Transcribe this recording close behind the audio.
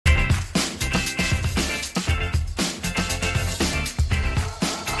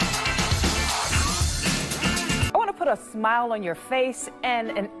a smile on your face and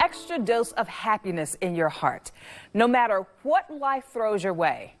an extra dose of happiness in your heart. No matter what life throws your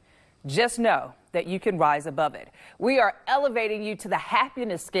way, just know that you can rise above it. We are elevating you to the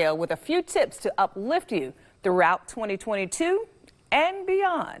happiness scale with a few tips to uplift you throughout 2022 and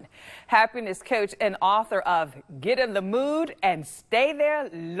beyond. Happiness coach and author of Get in the Mood and Stay There,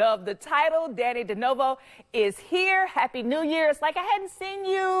 love the title, Dannie Novo is here. Happy New Year. It's like I hadn't seen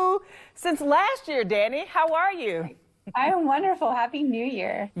you since last year, Dannie. How are you? I'm wonderful. Happy New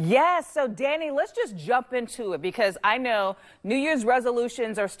Year. Yes. So, Dannie, let's just jump into it because I know New Year's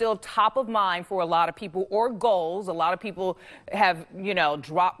resolutions are still top of mind for a lot of people, or goals. A lot of people have,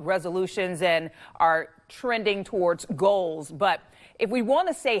 dropped resolutions and are trending towards goals. But if we want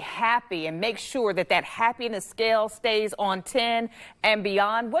to stay happy and make sure that that happiness scale stays on 10 and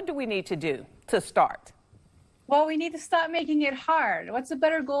beyond, what do we need to do to start? Well, we need to stop making it hard. What's a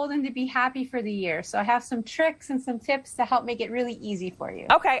better goal than to be happy for the year? So I have some tricks and some tips to help make it really easy for you.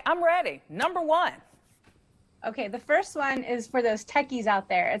 Okay, I'm ready. Number one. Okay, the first one is for those techies out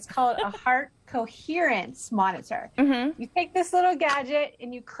there. It's called a heart coherence monitor. You take this little gadget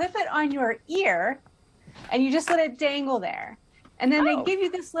and you clip it on your ear and you just let it dangle there. And then they give you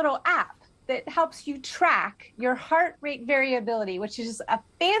this little app that helps you track your heart rate variability, which is just a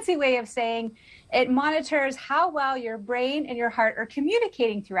fancy way of saying it monitors how well your brain and your heart are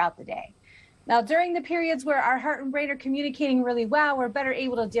communicating throughout the day. Now, during the periods where our heart and brain are communicating really well, we're better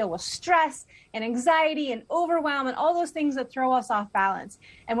able to deal with stress and anxiety and overwhelm and all those things that throw us off balance.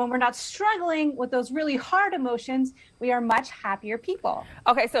 And when we're not struggling with those really hard emotions, we are much happier people.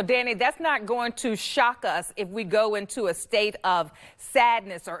 Okay, so Dannie, that's not going to shock us if we go into a state of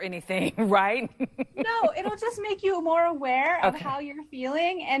sadness or anything, right? No, it'll just make you more aware of how you're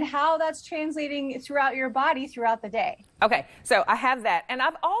feeling and how that's translating throughout your body throughout the day. Okay, so I have that. And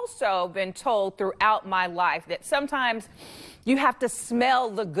I've also been told throughout my life that sometimes you have to smell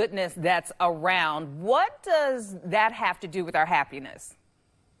the goodness that's around. What does that have to do with our happiness?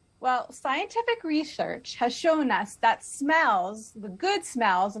 Well, scientific research has shown us that smells, the good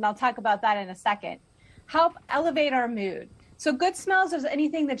smells, and I'll talk about that in a second, help elevate our mood. So good smells is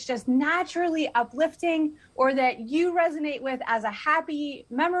anything that's just naturally uplifting or that you resonate with as a happy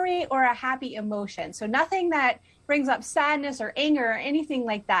memory or a happy emotion. So nothing that brings up sadness or anger or anything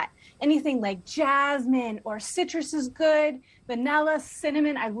like that. Anything like jasmine or citrus is good. Vanilla,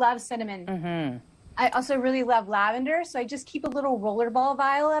 cinnamon. I love cinnamon. I also really love lavender. So I just keep a little rollerball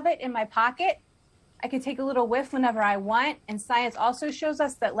vial of it in my pocket. I can take a little whiff whenever I want. And science also shows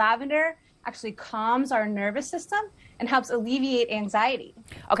us that lavender actually calms our nervous system and helps alleviate anxiety.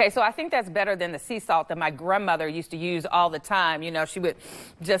 Okay, so I think that's better than the sea salt that my grandmother used to use all the time. She would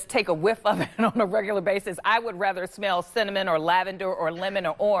just take a whiff of it on a regular basis. I would rather smell cinnamon or lavender or lemon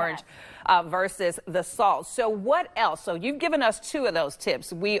or orange versus the salt. So what else? So you've given us two of those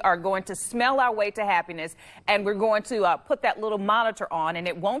tips. We are going to smell our way to happiness, and we're going to put that little monitor on, and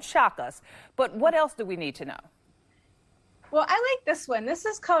it won't shock us. But what else do we need to know? Well, I like this one. This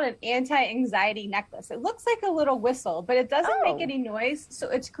is called an anti-anxiety necklace. It looks like a little whistle, but it doesn't make any noise. So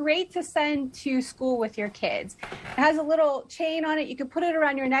it's great to send to school with your kids. It has a little chain on it. You can put it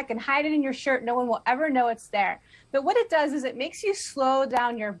around your neck and hide it in your shirt. No one will ever know it's there. But what it does is it makes you slow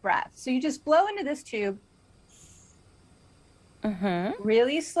down your breath. So you just blow into this tube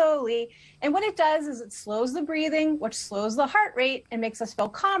really slowly. And what it does is it slows the breathing, which slows the heart rate and makes us feel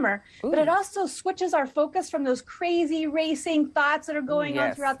calmer. But it also switches our focus from those crazy racing thoughts that are going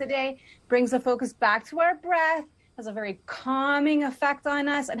on throughout the day, brings the focus back to our breath, has a very calming effect on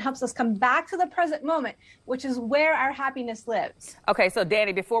us, and helps us come back to the present moment, which is where our happiness lives. Okay, so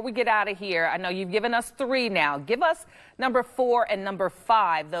Dannie, before we get out of here, I know you've given us 3 now. Give us number 4 and number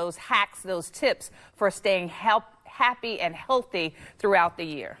 5, those hacks, those tips for staying happy and healthy throughout the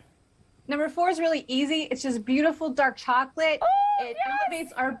year. Number 4 is really easy. It's just beautiful dark chocolate. It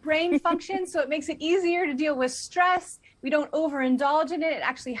elevates our brain function, so it makes it easier to deal with stress. We don't overindulge in it. It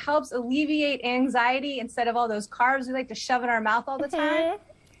actually helps alleviate anxiety instead of all those carbs we like to shove in our mouth all the time.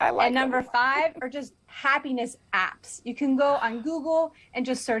 And number 5 are just happiness apps. You can go on Google and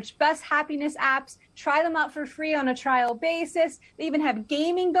just search best happiness apps, try them out for free on a trial basis. They even have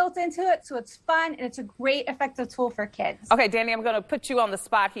gaming built into it, so it's fun and it's a great effective tool for kids. Okay, Dannie, I'm going to put you on the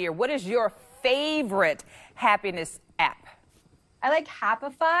spot here. What is your favorite happiness app? I like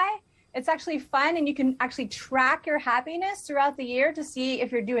Happify. It's actually fun, and you can actually track your happiness throughout the year to see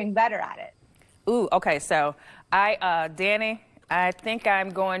if you're doing better at it. Ooh, okay, so Dannie, I think I'm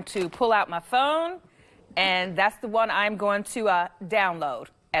going to pull out my phone, and that's the one I'm going to download.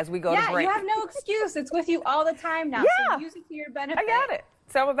 as we go to break. Yeah, you have no excuse. It's with you all the time now. Yeah. So use it to your benefit. I got it.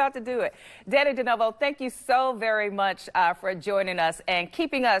 So I'm about to do it. Dannie de Novo, thank you so very much for joining us and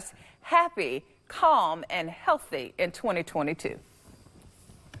keeping us happy, calm, and healthy in 2022.